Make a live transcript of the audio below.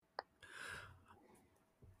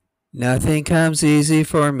Nothing comes easy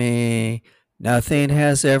for me. Nothing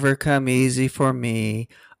has ever come easy for me.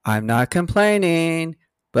 I'm not complaining,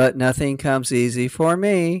 but nothing comes easy for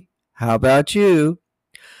me. How about you?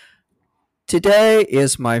 Today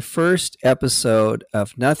is my first episode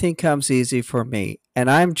of Nothing Comes Easy for Me, and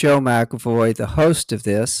I'm Joe McAvoy, the host of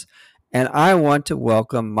this, and I want to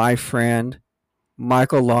welcome my friend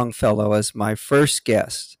Michael Longfellow as my first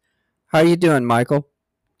guest. How you doing, Michael?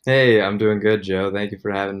 Hey, I'm doing good, Joe. Thank you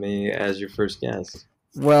for having me as your first guest.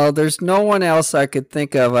 Well, there's no one else I could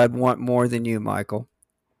think of I'd want more than you, Michael.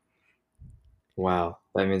 Wow,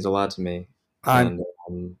 that means a lot to me. I'm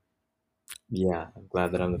And yeah, I'm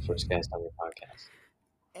glad that I'm the first guest on your podcast.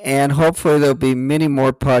 and hopefully there'll be many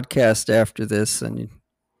more podcasts after this and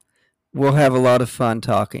we'll have a lot of fun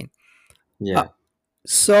talking. Uh, Yeah.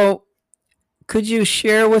 so, could you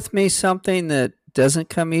share with me something that doesn't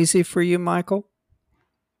come easy for you, Michael?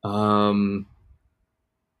 Um,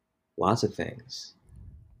 Lots of things.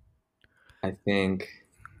 I think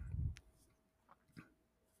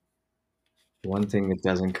one thing that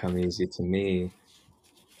doesn't come easy to me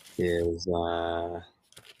is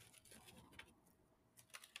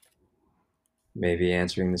maybe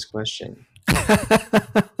answering this question.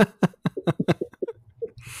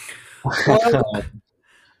 Well,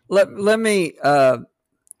 let me if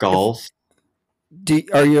Golf.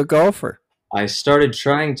 are you a golfer? I started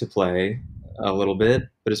trying to play a little bit,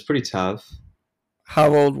 but it's pretty tough.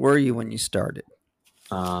 How old were you when you started?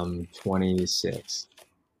 26.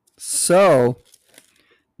 So,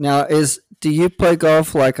 now is do you play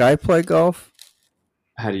golf like I play golf?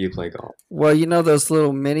 How do you play golf? Well, you know those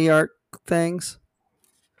little mini art things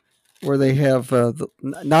where they have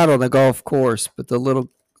not on the golf course, but the little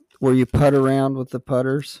where you putt around with the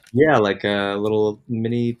putters. Yeah, like little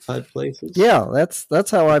mini putt places. Yeah,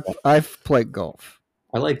 that's how I've played golf.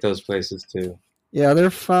 I like those places too. Yeah,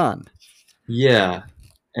 they're fun. Yeah,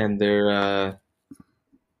 and they're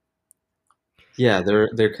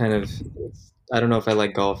kind of. I don't know if I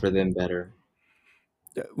like golf or them better.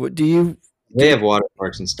 What do you They have water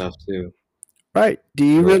parks and stuff too. right? Do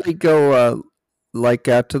you Really? really go like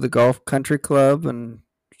out to the golf country club and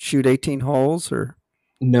shoot 18 holes or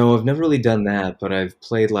No, I've never really done that, but I've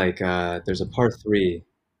played like there's a par three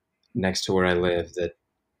next to where I live that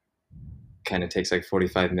kind of takes like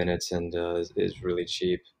 45 minutes and is really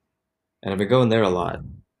cheap, and I've been going there a lot.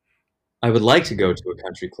 I would like to go to a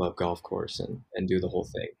country club golf course and do the whole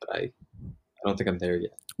thing, but I don't think I'm there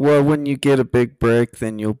yet. well, when you get a big break,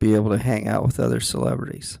 then you'll be able to hang out with other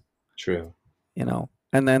celebrities, True.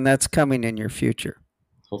 and then that's coming in your future.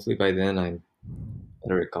 Hopefully by then I'm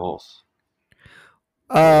better at golf.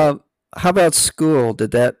 Yeah. Uh, how about school?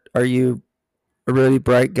 Are you a really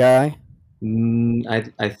bright guy?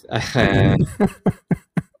 I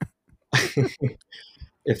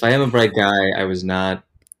if I am a bright guy, I was not.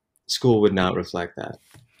 School would not reflect that.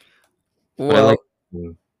 But I like Well,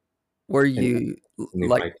 being were an you extremely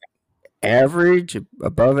like bright guy. average,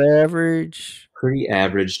 above average? Pretty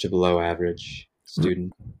average to below average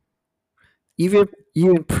student. You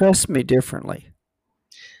impress me differently.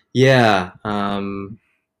 Yeah. I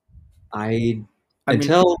I mean,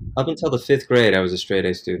 until up until the fifth grade, I was a straight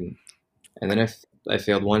A student, and then I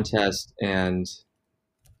failed one test, and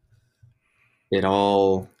it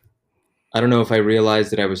all. I don't know if I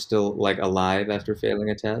realized that I was still like alive after failing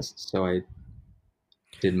a test, so I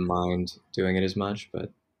didn't mind doing it as much.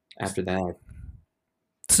 But after that,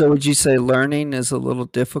 so would you say learning is a little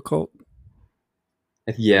difficult?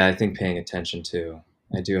 yeah, I think paying attention too.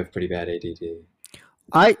 I do have pretty bad ADD.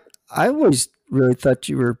 I I always really thought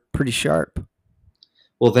you were pretty sharp.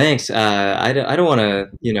 Well, thanks. I don't want to,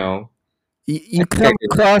 You I think I come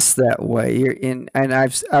could, across that way. You're in, and I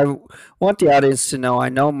want the audience to know. I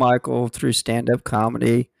know Michael through stand-up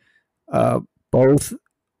comedy, uh, both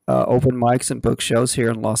open mics and book shows here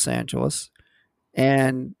in Los Angeles,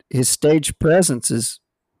 and his stage presence is.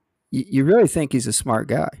 You really think he's a smart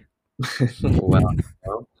guy. well,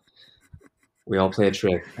 well, we all play a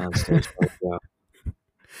trick on stage. Yeah.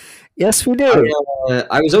 Yes, we I, do.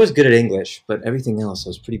 I was always good at English, but everything else I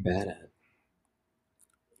was pretty bad at.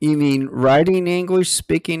 You mean writing English,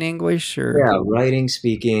 speaking English, or Yeah, writing,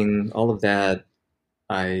 speaking, all of that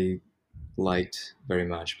I liked very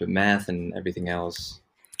much, but math and everything else,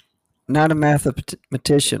 not a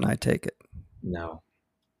mathematician? I take it. no,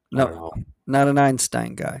 not No, at all. not an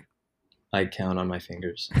Einstein guy. I count on my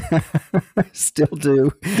fingers. Still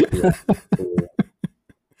do. Yeah.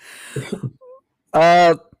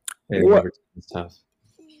 uh, Hey, what? number 10 is tough.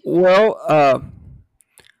 Well,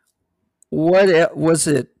 was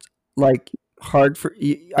it like hard for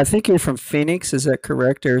you? I think you're from Phoenix. Is that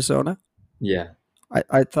correct, Arizona? Yeah.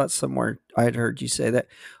 I thought somewhere I'd heard you say that.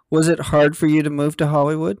 Was it hard for you to move to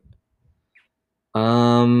Hollywood?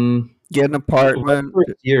 Um, Get an my apartment?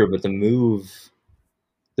 first year, but the move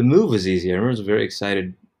was easy. I remember I was very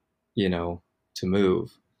excited, you know, to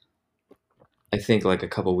move. I think like a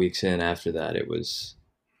couple weeks in after that, it was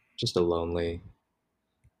just a lonely,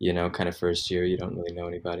 kind of first year. You don't really know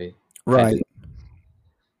anybody. I did. Right.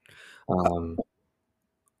 Um,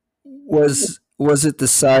 Was it the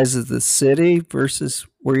size of the city versus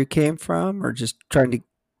where you came from, or just trying to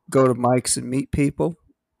go to Mike's and meet people?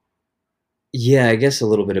 yeah, I guess a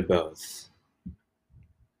little bit of both.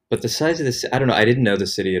 But the size of I don't know. I didn't know the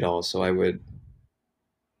city at all, so I lived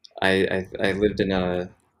in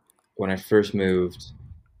when I first moved,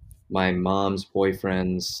 my mom's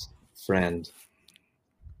boyfriend's friend,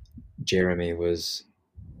 Jeremy, was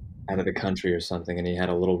out of the country or something, and he had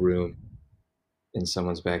a little room in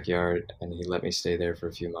someone's backyard, and he let me stay there for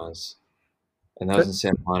a few months. And that was That, in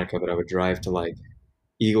Santa Monica, but I would drive to like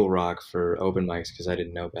Eagle Rock for open mics because I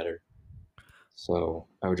didn't know better. So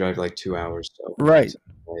I would drive like 2 hours to open right.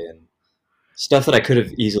 mics and stuff that I could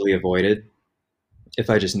have easily avoided if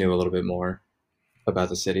I just knew a little bit more about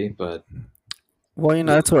the city. But Well, yeah,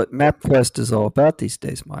 that's what MapQuest is all about these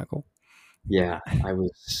days, Michael. yeah, I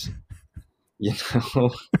was, you know,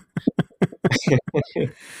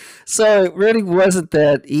 So it really wasn't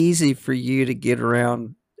that easy for you to get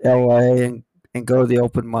around LA and go to the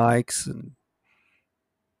open mics and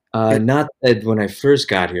not that when I first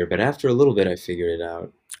got here, but after a little bit, I figured it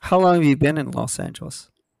out. how long have you been in Los Angeles?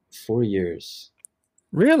 4 years.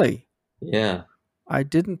 Really? Yeah. I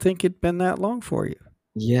didn't think it'd been that long for you.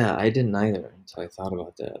 Yeah, I didn't either until I thought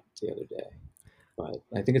about that the other day. But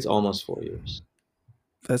I think it's almost 4 years.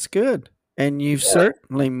 That's good. And you've Yeah.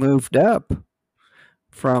 certainly moved up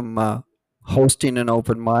from hosting an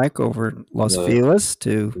open mic over in Los The Feliz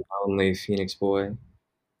to, lonely Phoenix boy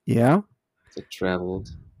yeah, that traveled.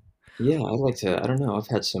 Yeah, I'd like to. I don't know. I've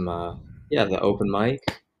had some. Yeah, the open mic.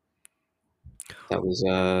 That was.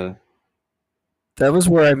 that was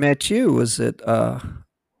where I met you. Was it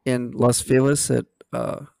in Los Feliz at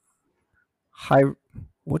High?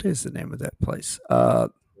 What is the name of that place? Was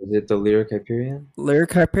it the Lyric Hyperion?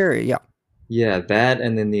 Lyric Hyperia. Yeah. Yeah, that,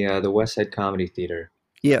 and then the West Side Comedy Theater.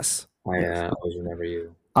 Yes. I Yes. always remember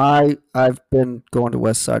you. I've been going to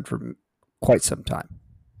West Side for quite some time.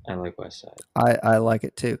 I like West Side. I like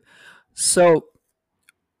it too. So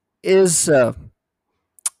is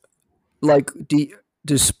like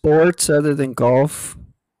do sports other than golf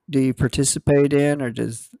do you participate in, or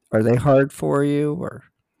are they hard for you, or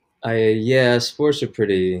Yeah, sports are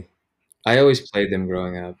pretty. I always played them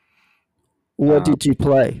growing up. what Um, did you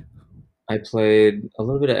play? I played a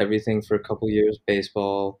little bit of everything for a couple years: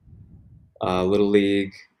 baseball, little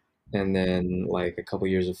league, and then like a couple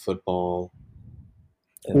years of football,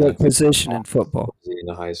 and then What position in football?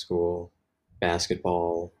 into high school,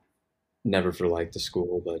 basketball. Never for like the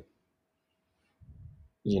school, but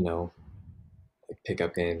you know, like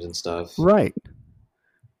pickup games and stuff. Right.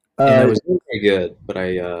 And I Uh, was doing pretty good, but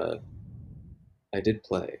I did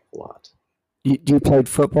play a lot. you played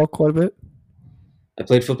football quite a bit. I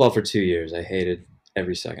played football for 2 years. I hated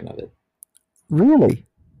every second of it. Really?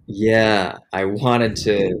 Yeah, I wanted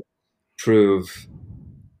to prove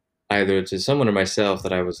either to someone or myself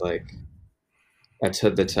that I was like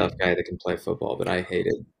the tough guy that can play football, but I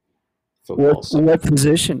hated football. So What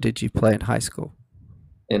position did you play in high school?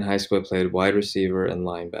 in high school, I played wide receiver and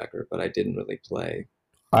linebacker, but I didn't really play.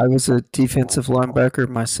 I was a defensive linebacker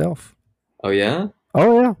myself. Oh yeah?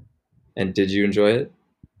 Oh yeah. And did you enjoy it?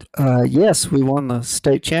 Yes, we won the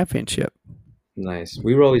state championship. Nice.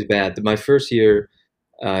 We were always bad. My first year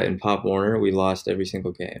in Pop Warner, we lost every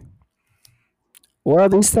single game. Well,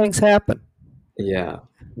 these things happen. Yeah,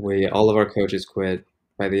 we all of our coaches quit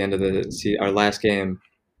by the end of our last game.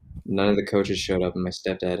 None of the coaches showed up, and my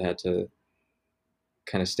stepdad had to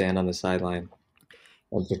kind of stand on the sideline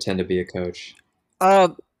and pretend to be a coach. Uh,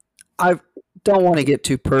 I don't want to get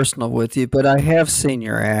too personal with you, but I have seen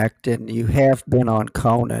your act, and you have been on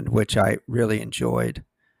Conan, which I really enjoyed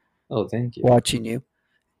Oh, thank you. watching you.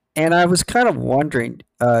 And I was kind of wondering,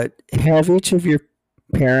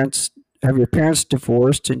 parents have your parents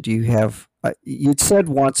divorced, and do you have? You'd said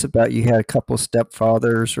once about you had a couple of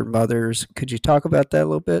stepfathers or mothers. Could you talk about that a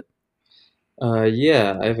little bit?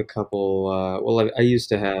 Yeah, I have a couple. Well, I used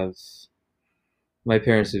to have. My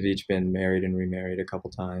parents have each been married and remarried a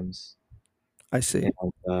couple times, I see.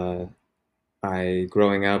 and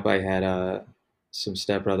growing up, I had some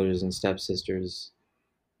stepbrothers and stepsisters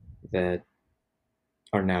that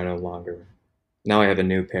are now no longer. Now I have a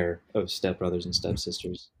new pair of stepbrothers and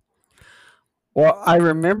stepsisters. Well, I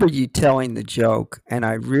remember you telling the joke, and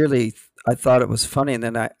I thought it was funny, and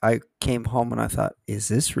then I came home and I thought, is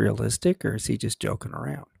this realistic or is he just joking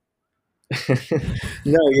around?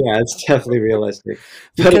 No, yeah, it's definitely realistic,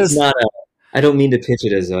 but it's Because not a. I don't mean to pitch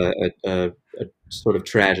it as a sort of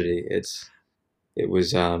tragedy. It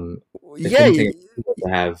was if yeah, anything, to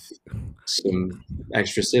have some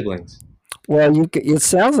extra siblings. well, it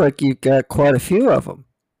sounds like you've got quite a few of them.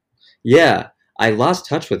 Yeah, I lost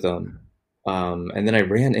touch with them, and then I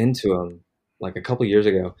ran into them like a couple years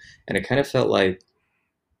ago, and it kind of felt like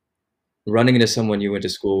running into someone you went to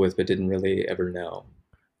school with but didn't really ever know,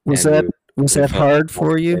 Was and that was we that felt. hard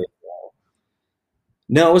for you?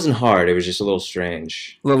 No, it wasn't hard. It was just a little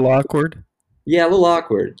strange. A little awkward? Yeah, a little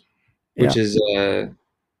awkward, Yeah. which is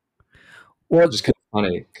Well, just kind of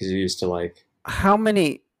funny because you used to like how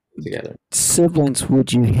many together. siblings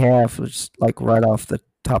would you have, just like right off the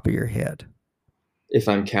top of your head? If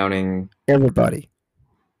I'm counting, Everybody.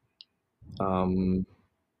 um,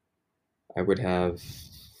 I would have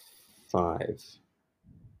five.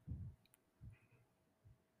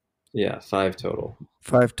 Yeah, five total.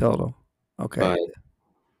 Five total. Okay. But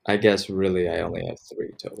I guess really I only have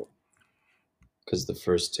three total because the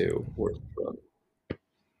first two were from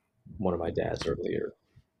one of my dad's earlier.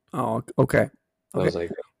 Oh, okay. So I Okay. was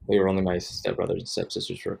like, they were only my stepbrothers and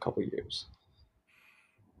stepsisters for a couple years.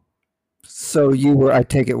 So you were, I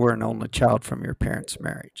take it, were an only child from your parents'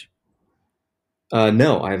 marriage.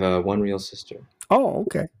 No, I have one real sister Oh,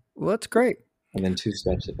 okay. Well, that's great. and then two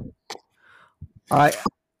step siblings. I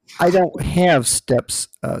I don't have steps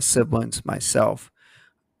siblings myself.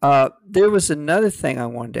 There was another thing I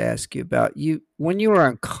wanted to ask you about. You when you were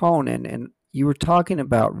on Conan and you were talking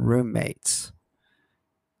about roommates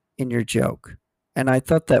in your joke, and I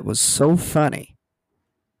thought that was so funny.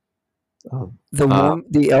 Oh,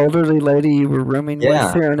 The elderly lady you were rooming with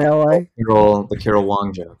yeah, here in LA. The Carol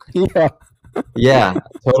Wong joke. Yeah, Yeah,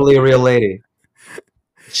 totally a real lady.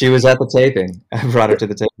 She was at the taping. I brought her to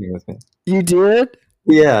the taping with me. you did.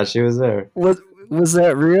 Yeah, she was there. Was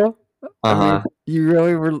that real? I Uh mean, huh. you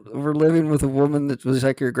really were living with a woman that was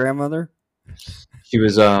like your grandmother? She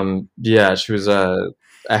was yeah, she was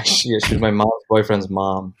actually she was my mom's boyfriend's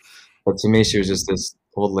mom. But to me she was just this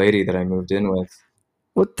old lady that I moved in with.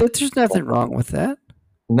 Well, there's nothing wrong with that.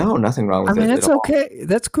 No, nothing wrong I with mean, it at it's all. okay.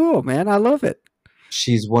 That's cool, man. I love it.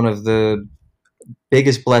 She's one of the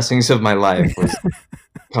biggest blessings of my life was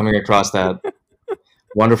coming across that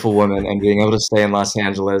wonderful woman and being able to stay in Los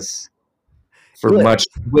Angeles for Yeah. much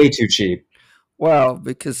way too cheap. Well,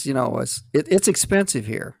 because it's expensive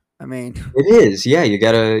here. I mean, It is, yeah. You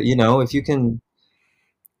gotta, if you can.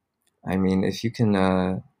 I mean, if you can.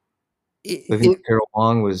 Living it with Carol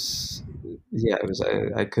Wong was, yeah, it was.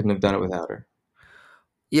 I couldn't have done it without her.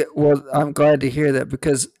 yeah. Well, I'm glad to hear that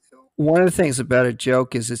because one of the things about a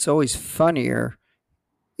joke is it's always funnier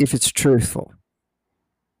if it's truthful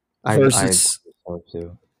I versus so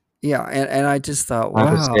too. yeah. And I just thought,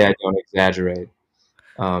 Not to say wow, I don't exaggerate,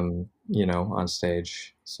 on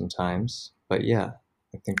stage sometimes, but yeah,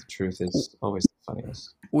 I think the truth is always the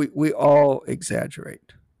funniest. we all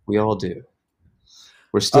exaggerate. We all do.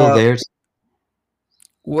 We're still Uh, there.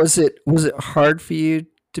 was it hard for you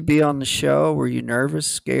to be on the show? Were you nervous,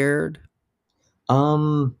 scared?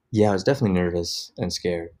 Yeah, I was definitely nervous and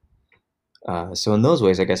scared. So in those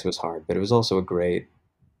ways, I guess it was hard, but it was also a great.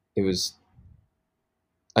 It was.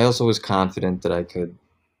 I also was confident that I could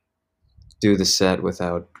do the set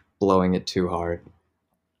without blowing it too hard,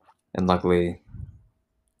 and luckily,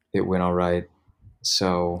 it went all right.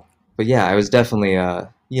 So, but yeah, I was definitely. I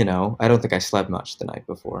don't think I slept much the night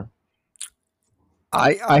before.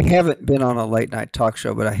 I haven't been on a late night talk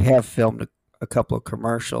show, but I have filmed a couple of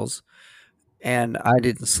commercials, and I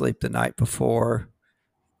didn't sleep the night before.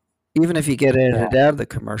 Even if you get Yeah. edited out of the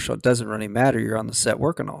commercial, it doesn't really matter. You're on the set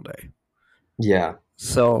working all day. Yeah.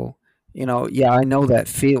 So, yeah, I know that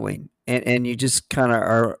feeling. And you just kind of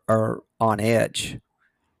are on edge.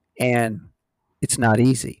 And it's not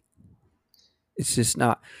easy. It's just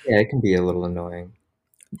not. Yeah, it can be a little annoying.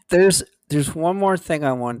 There's one more thing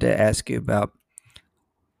I wanted to ask you about.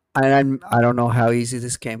 And I don't know how easy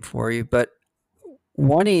this came for you, but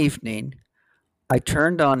one evening I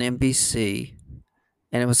turned on NBC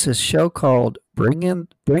and it was this show called Bring in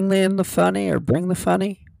the Funny or Bring the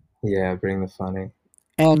Funny, Yeah, bring the funny.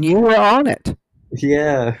 and you were on it.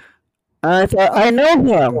 Yeah. I thought I know Oh,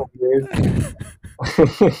 him. weird.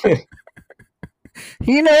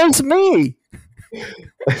 He knows me.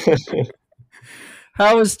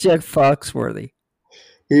 How was Jack Foxworthy?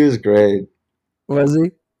 He was great. Was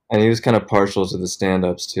he? And he was kind of partial to the stand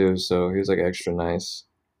ups too, so he was like extra nice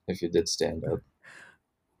if you did stand up.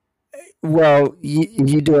 Well,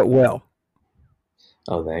 you do it well.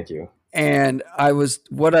 Oh, thank you. And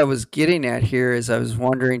what I was getting at here is I was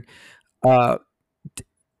wondering, uh,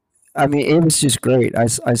 I mean, it was just great. I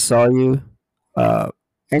saw you, uh,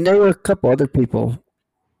 and there were a couple other people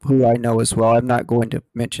who I know as well. I'm not going to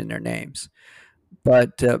mention their names,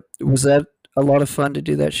 but was that a lot of fun to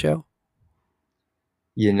do that show?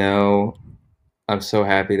 You know, I'm so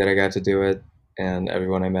happy that I got to do it, and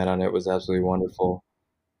everyone I met on it was absolutely wonderful.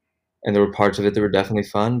 And there were parts of it that were definitely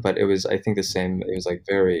fun, but it was, I think, the same. It was like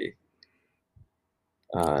very,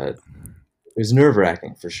 it was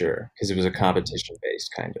nerve-wracking for sure because it was a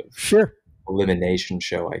competition-based kind of Sure, elimination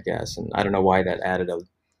show, I guess. And I don't know why that added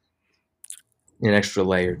an extra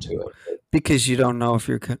layer to it. But because you don't know if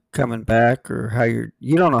you're coming back or how you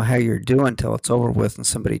don't know how you're doing until it's over with and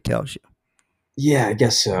somebody tells you. yeah, I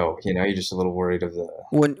guess so. You're just a little worried of the.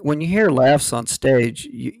 When you hear laughs on stage,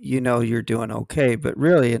 you know you're doing okay, but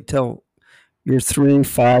really until you're 3,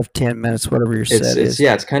 5, 10 minutes, whatever your set It's is,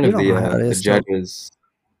 yeah, it's kind you of don't know how it the is till judges.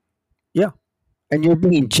 yeah. And you're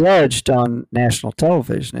being judged on national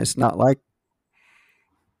television. It's not like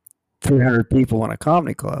 300 people in a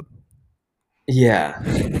comedy club. Yeah,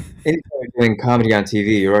 anytime you're doing comedy on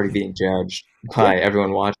TV, you're already being judged Yeah. by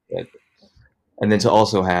everyone watching it, and then to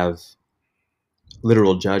also have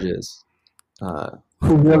literal judges, uh,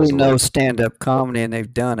 Who that really was a little. know stand up comedy and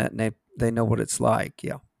they've done it and they know what it's like.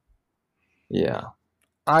 Yeah. Yeah,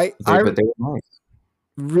 I but they were nice.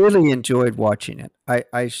 really enjoyed watching it.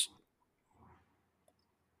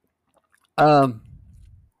 Um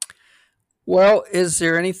well, is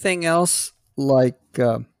there anything else like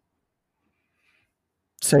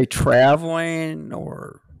say traveling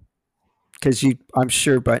or because I'm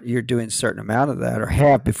sure but you're doing a certain amount of that or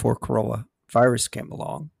have before coronavirus came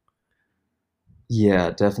along.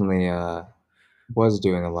 Yeah, definitely was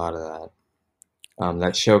doing a lot of that.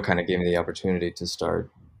 That show kind of gave me the opportunity to start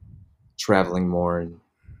traveling more and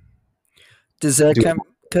Does that doing come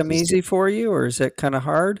places too. easy for you or is that kind of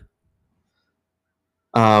hard?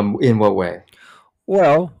 In what way?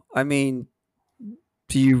 Well, I mean,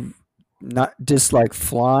 do you not dislike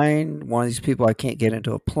flying? One of these people I can't get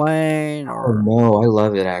into a plane Oh or no, I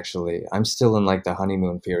love it actually. I'm still in like the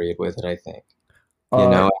honeymoon period with it, I think. uh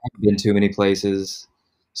I haven't been too many places,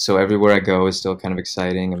 so everywhere I go is still kind of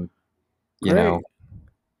exciting. And you know,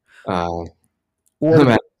 great. uh, What no matter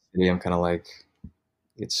about the city, I'm kind of like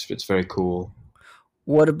it's very cool.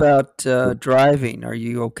 driving? Are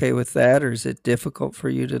you okay with that or is it difficult for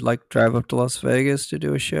you to like drive up to Las Vegas to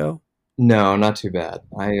do a show? No, not too bad.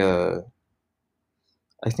 I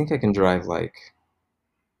think I can drive like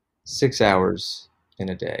 6 hours in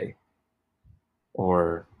a day,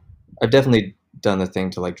 or I've definitely done the thing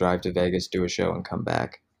to like drive to Vegas, do a show, and come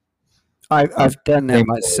back. I've done that Same day.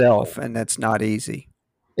 myself and that's not easy.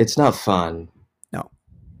 It's not fun. No.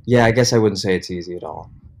 Yeah, I guess I wouldn't say it's easy at all,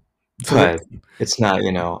 So that but it's not.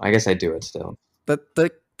 I guess I do it still.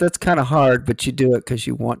 that's kind of hard, but you do it because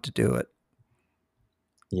you want to do it.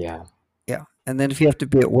 Yeah, Yeah. And then if you have to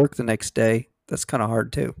be at work the next day, that's kind of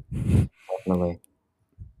hard too. definitely.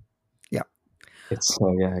 Yeah.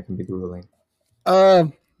 Yeah, it can be grueling.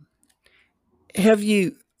 Um, have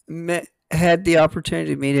you had the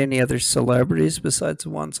opportunity to meet any other celebrities besides the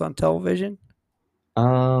ones on television?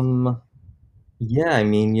 Um, yeah, I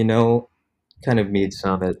mean, kind of meet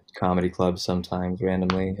some at comedy clubs sometimes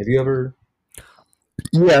randomly. Have you ever?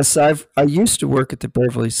 Yes, I used to work at the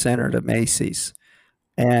Beverly Center at a Macy's,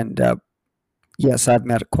 and yes, I've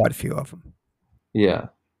met quite a few of them. Yeah,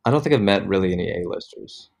 I don't think I've met really any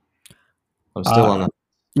A-listers. I'm still on Uh, the.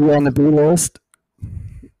 you on the B list?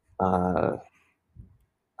 Uh,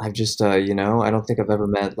 I've just, I don't think I've ever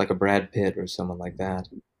met like a Brad Pitt or someone like that.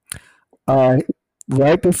 Uh,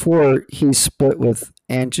 right before he split with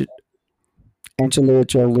Angelina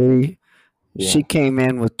Jolie, she Yeah, came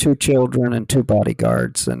in with two children and two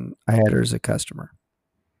bodyguards, and I had her as a customer.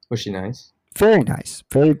 was she nice? Very nice,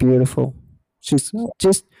 very beautiful. She's No.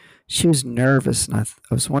 just she was nervous, and I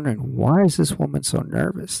was wondering why is this woman so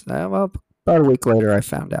nervous. Well, about a week later, I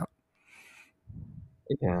found out.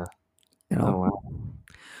 Yeah. You Oh know, wow,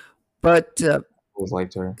 but always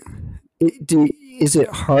liked her. is it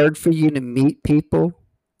hard for you to meet people?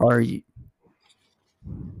 Or is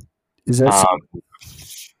that Um, some,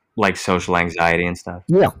 like social anxiety and stuff.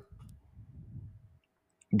 yeah,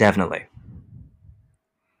 Definitely.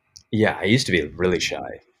 Yeah, I used to be really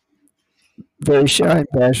shy. very shy and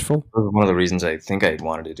bashful? That was one of the reasons I think I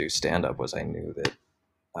wanted to do stand up was I knew that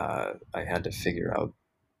I had to figure out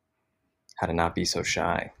how to not be so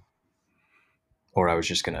shy, or I was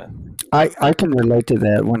just gonna I can relate to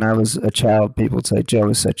that. When I was a child, people would say Joe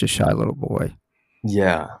is such a shy little boy.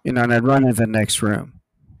 Yeah. And I'd run into the next room.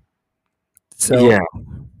 So, Yeah.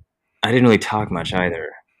 I didn't really talk much either,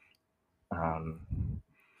 um,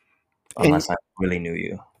 and unless I really knew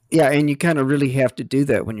you. yeah, and you kind of really have to do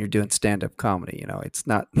that when you're doing stand-up comedy. It's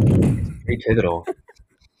not. Pretty pivotal,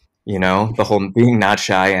 the whole being not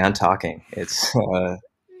shy and talking. It's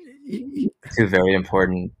two very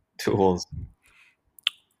important tools.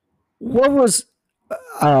 What was?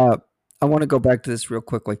 Uh, I want to go back to this real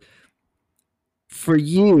quickly. For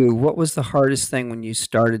you, what was the hardest thing when you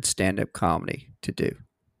started stand-up comedy to do?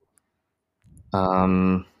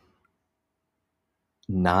 Um,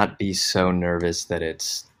 Not be so nervous that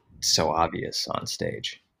it's so obvious on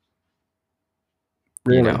stage.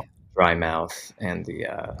 You know, Really? dry mouth and the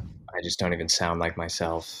I just don't even sound like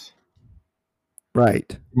myself.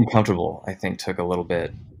 Right. Being comfortable, I think, took a little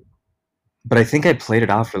bit, but I think I played it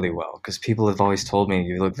off really well because people have always told me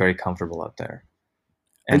you look very comfortable up there,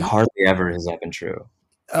 and Y- hardly ever has that been true.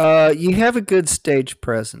 you have a good stage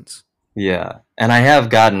presence. Yeah, and I have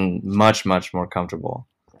gotten much, much more comfortable.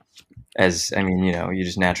 As I mean, you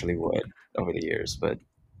just naturally would over the years, but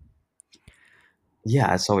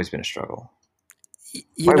yeah, it's always been a struggle. Y-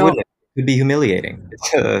 You Why know, wouldn't it? It could be humiliating.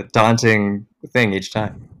 It's a daunting thing each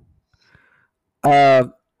time. uh,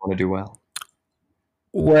 I want to do well.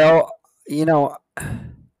 well, you know,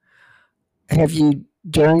 have you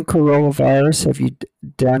during coronavirus? Have you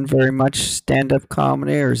done very much stand-up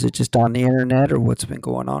comedy, or is it just on the internet, or what's been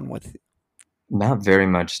going on with? Not very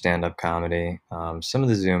much stand-up comedy. Some of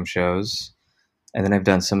the Zoom shows, and then I've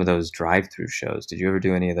done some of those drive-through shows. Did you ever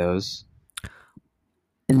do any of those?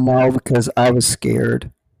 No, because I was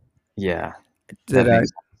scared Yeah, that that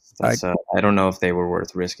makes sense. I I don't know if they were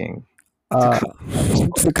worth risking to uh, come out as well.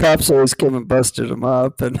 the cops always came and busted them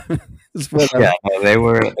up, and it's Yeah, whatever. no, they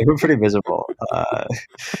were pretty visible.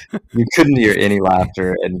 You couldn't hear any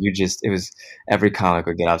laughter, and it was every comic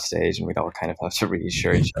would get off stage, and we'd all kind of have to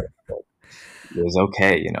reassure each other that it was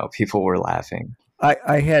okay. People were laughing.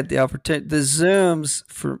 I had the opportunity. The Zooms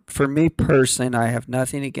for me personally, and I have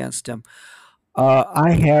nothing against them.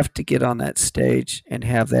 I have to get on that stage and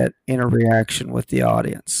have that interaction with the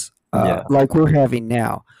audience, Yeah, like we're having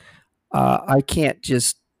now. I can't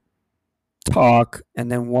just talk and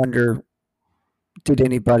then wonder, did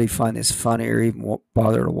anybody find this funny or even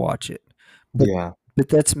bother to watch it? But yeah, but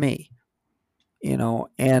that's me, and uh,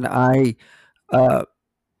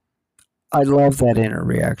 I love that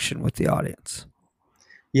interaction with the audience.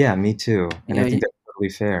 yeah. Me too, You and I know, think that's totally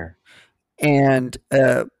fair. and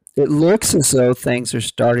it looks as though things are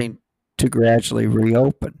starting to gradually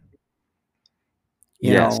reopen.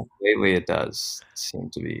 You Yes, know, lately it does seem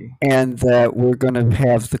to be. and that we're going to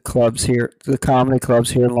have the comedy clubs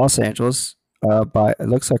here in Los Angeles, by it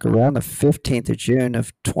looks like around the 15th of June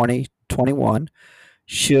of 2021,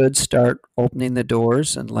 should start opening the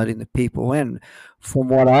doors and letting the people in. From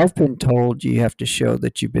what I've been told, you have to show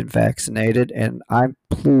that you've been vaccinated, and I'm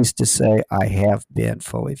pleased to say I have been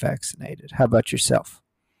fully vaccinated. How about yourself?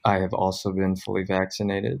 I have also been fully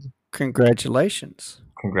vaccinated. Congratulations.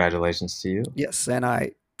 Congratulations to you. Yes, and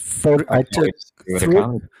I I can't took wait to see you at a three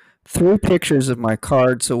comedy. three pictures of my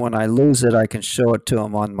card, so when I lose it, I can show it to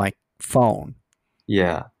them on my phone.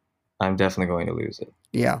 Yeah, I'm definitely going to lose it.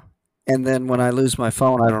 Yeah, and then when I lose my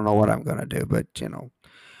phone, I don't know what I'm going to do, but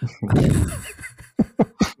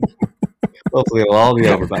Hopefully, it'll all be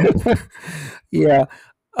over by then. yeah,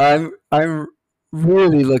 I'm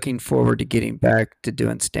really looking forward to getting back to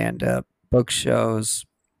doing stand up, book shows,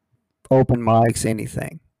 open mics,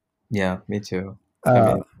 anything. Yeah, me too. I Uh,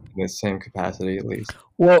 mean, in the same capacity at least.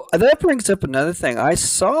 well, that brings up another thing I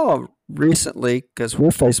saw recently because we're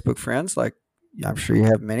Facebook friends, like I'm sure you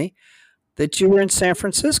have many, that you were in San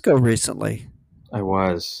Francisco recently. I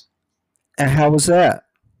was. And how was that?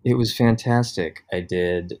 It was fantastic. I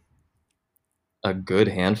did a good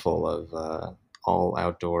handful of all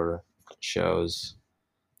outdoor shows,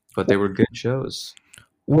 but they were good shows.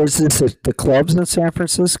 Was this at the clubs in San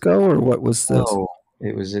Francisco, or what was this? No,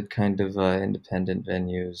 it was at kind of independent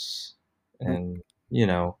venues and, you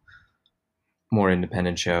know, more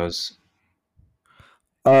independent shows.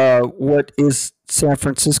 What is San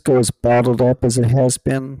Francisco as bottled up as it has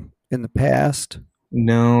been in the past?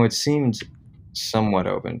 No, it seemed somewhat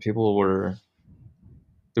open.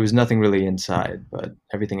 There was nothing really inside, but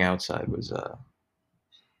everything outside was,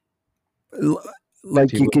 L- Like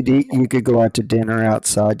people, you could go out to dinner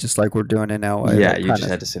outside, just like we're doing in LA. yeah, That you kind just of,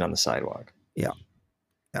 had to sit on the sidewalk. yeah,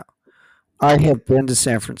 yeah. I have been to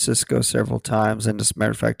San Francisco several times, and as a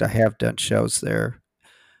matter of fact, I have done shows there.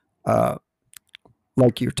 Uh,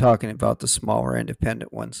 like you're talking about the smaller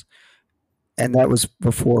independent ones, and that was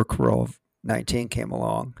before Corona 19 came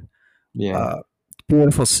along. Yeah. Uh,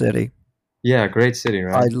 Beautiful city. Yeah, great city, I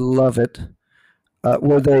right? love it.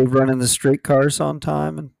 Were they running the streetcars on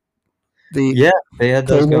time and the Yeah, they had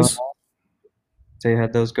those going. cables? They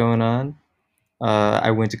had those going on. I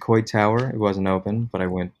went to Coit Tower. It wasn't open, but I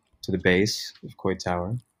went to the base of Coit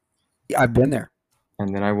Tower, Yeah, I've been there.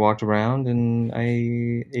 and then I walked around and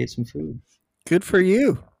I ate some food. Good for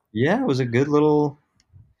you. Yeah, it was a good little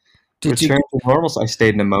Did you? return to normal. So I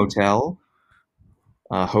stayed in a motel,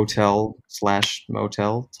 hotel slash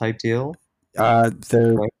motel type deal.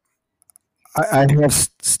 There. Right? I have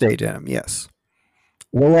stayed in them. Yes.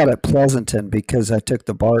 We're out at Pleasanton because I took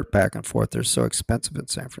the BART back and forth. They're so expensive in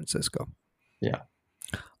San Francisco. Yeah,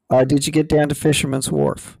 Did you get down to Fisherman's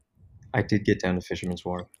Wharf? I did get down to Fisherman's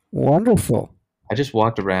Wharf. Wonderful. I just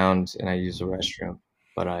walked around and I used the restroom,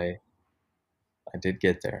 but I did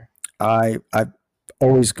get there. I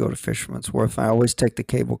always go to Fisherman's Wharf. I always take the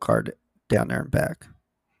cable car down there and back.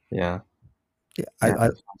 Yeah, Yeah, yeah,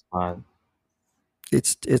 that's a fun spot.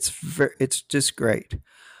 it's just great.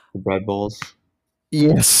 The bread bowls.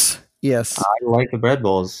 Yes, I yes. like the bread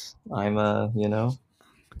bowls. I'm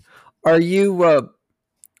Are you a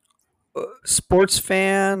sports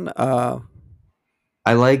fan?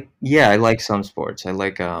 I like some sports. I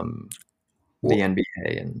like the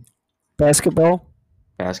NBA and Basketball?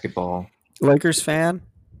 basketball. Lakers fan?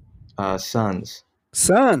 Suns.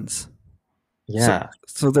 Suns. So Yeah,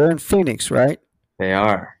 so they're in Phoenix, right? they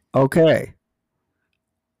are. Okay.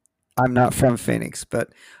 I'm not from Phoenix, but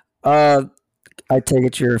uh, I take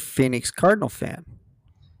it you're a Phoenix Cardinal fan.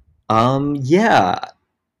 Yeah,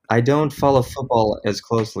 I don't follow football as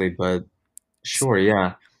closely, but sure,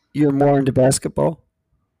 yeah. You're more into basketball?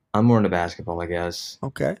 I'm more into basketball, I guess.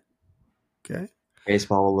 Okay. Okay.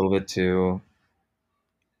 Baseball a little bit too.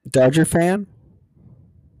 Dodger fan?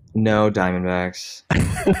 No Diamondbacks.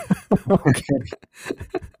 Okay.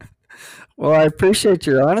 Well, I appreciate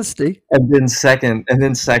your honesty. And then second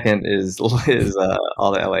is all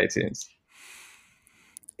the LA teams.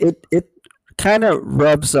 It kind of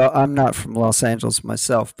rubs off. I'm not from Los Angeles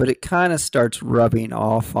myself, but it kind of starts rubbing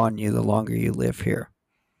off on you the longer you live here.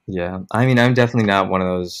 Yeah, I mean, I'm definitely not one of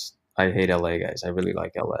those I hate LA guys. I really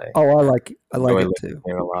like LA. Oh, I like Enjoy it living too.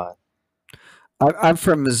 here a lot. I'm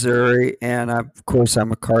from Missouri, and of course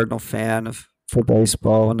I'm a Cardinal fan for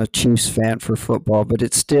baseball and a Chiefs fan for football. But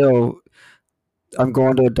it's still I'm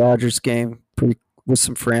going to a Dodgers game with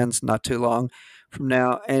some friends not too long from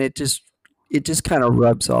now, and it just kind of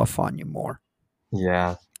rubs off on you more,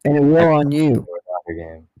 Yeah, and it I will on really you. enjoy a Dodger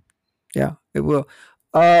game. Yeah, it will.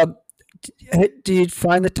 Uh, do you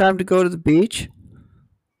find the time to go to the beach?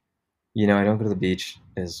 I don't go to the beach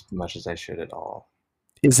as much as I should at all.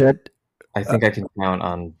 Is that I uh, think I can count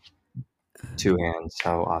on two hands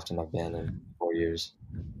how often I've been in 4 years.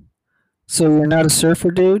 so? You're not a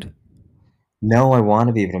surfer, dude? No, I want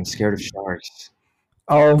to be, but I'm scared of sharks.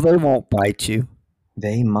 Oh, they won't bite you.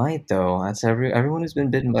 They might though. That's everyone who's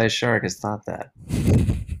been bitten by a shark has thought that.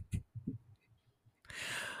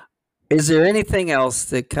 Is there anything else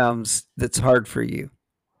that's hard for you?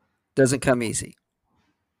 Doesn't come easy.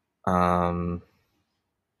 Um,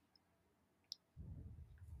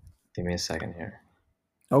 Give me a second here.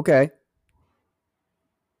 Okay.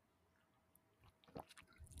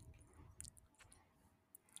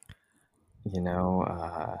 You know,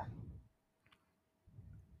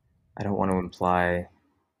 I don't want to imply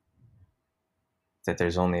that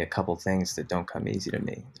there's only a couple things that don't come easy to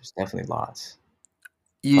me. There's definitely lots,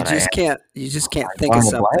 You but I am just can't. You just can't think of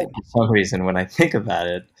drawing a blank something. for some reason when I think about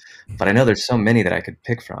it. But I know there's so many that I could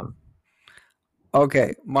pick from.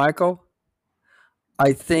 Okay, Michael.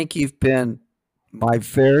 I think you've been my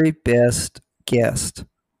very best guest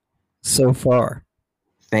so far.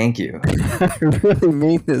 Thank you. I really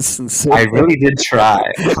mean this I sincerely. really did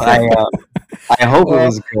try. I hope it Well,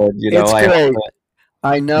 was good. it's I hope great. that,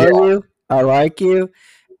 I know yeah. you. I like you,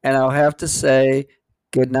 and I'll have to say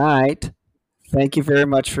good night. Thank you very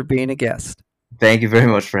much for being a guest. Thank you very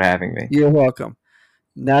much for having me. You're welcome.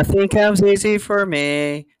 Nothing comes easy for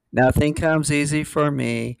me. Nothing comes easy for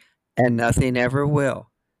me, and nothing ever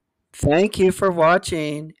will. Thank you for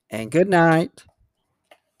watching, and good night.